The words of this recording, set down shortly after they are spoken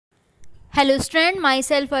Hello student,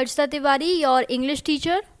 myself Arjita Tiwari, your English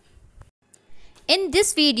teacher. In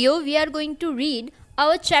this video, we are going to read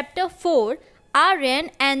our chapter 4,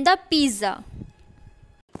 Aryan and the Pizza.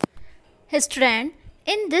 Student,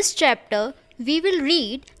 in this chapter, we will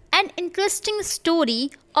read an interesting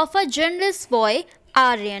story of a generous boy,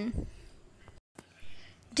 Aryan.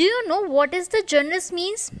 Do you know what is the generous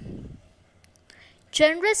means?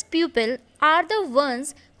 Generous people are the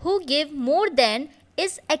ones who give more than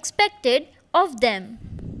is expected of them.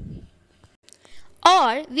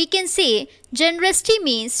 Or we can say generosity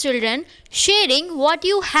means, children, sharing what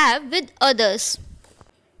you have with others.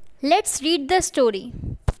 Let's read the story.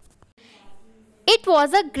 It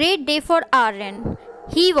was a great day for Aryan.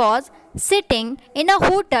 He was sitting in a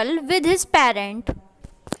hotel with his parent.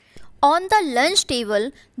 On the lunch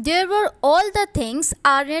table, there were all the things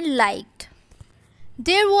Aryan liked.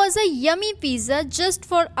 There was a yummy pizza just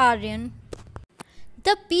for Aryan.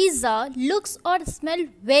 The pizza looks or smells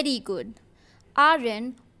very good.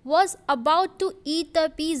 Aryan was about to eat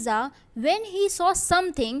the pizza when he saw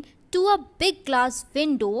something to a big glass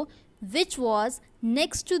window which was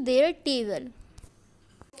next to their table.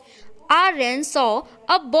 Aryan saw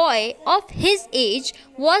a boy of his age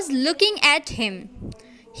was looking at him.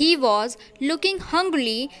 He was looking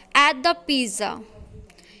hungrily at the pizza.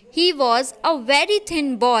 He was a very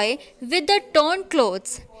thin boy with the torn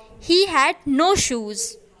clothes. He had no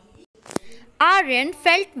shoes. Aryan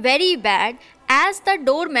felt very bad as the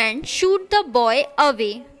doorman shooed the boy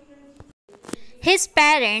away. His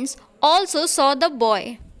parents also saw the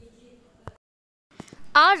boy.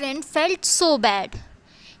 Aryan felt so bad.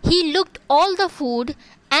 He looked all the food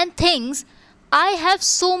and thinks, I have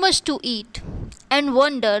so much to eat, and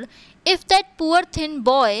wondered if that poor thin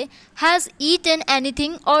boy has eaten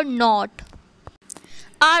anything or not.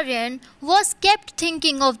 Aryan was kept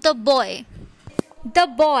thinking of the boy. The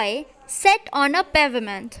boy sat on a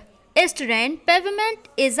pavement. Student, pavement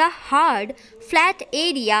is a hard, flat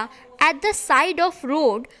area at the side of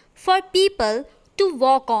road for people to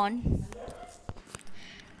walk on.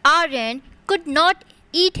 Aryan could not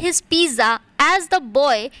eat his pizza as the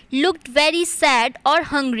boy looked very sad or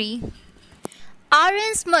hungry.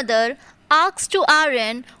 Aryan's mother asked to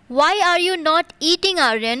Aryan, Why are you not eating,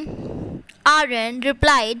 Aryan? Aryan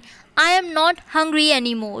replied, I am not hungry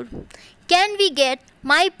anymore. Can we get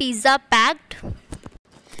my pizza packed?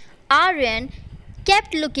 Aryan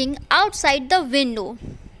kept looking outside the window.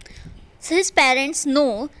 His parents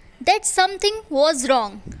know that something was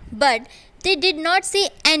wrong, but they did not say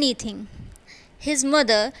anything. His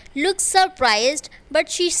mother looked surprised, but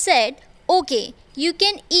she said, Okay, you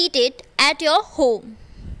can eat it at your home.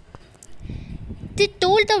 They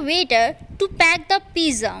told the waiter to pack the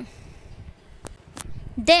pizza.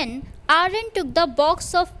 Then Aryan took the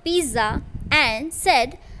box of pizza and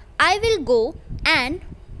said, I will go and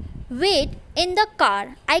wait in the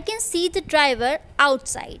car. I can see the driver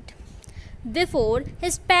outside. Before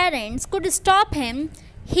his parents could stop him,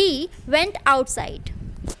 he went outside.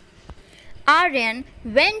 Aryan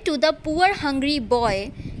went to the poor hungry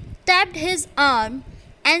boy, tapped his arm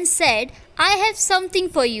and said, I have something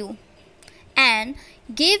for you, and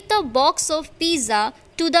gave the box of pizza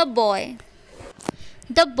to the boy.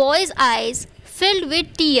 The boy's eyes filled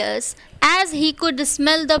with tears as he could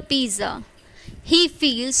smell the pizza. He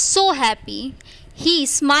feels so happy. He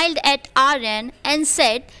smiled at Aryan and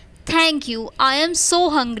said, Thank you, I am so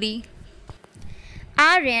hungry.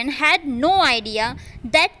 Aryan had no idea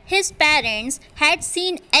that his parents had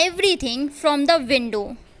seen everything from the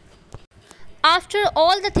window. After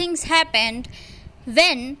all the things happened,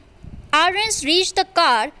 when Aryan reached the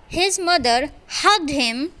car, his mother hugged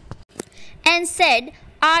him and said,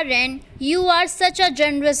 Aryan, you are such a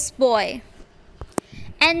generous boy.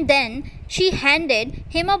 And then she handed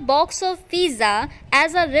him a box of pizza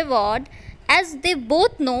as a reward, as they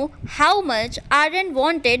both know how much Aryan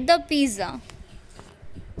wanted the pizza.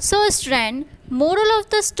 So student, moral of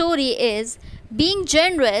the story is, being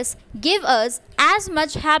generous gives us as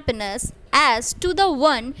much happiness as to the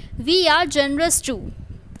one we are generous to.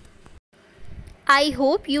 I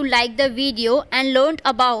hope you liked the video and learned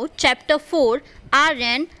about chapter 4,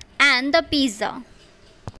 Aryan and the pizza.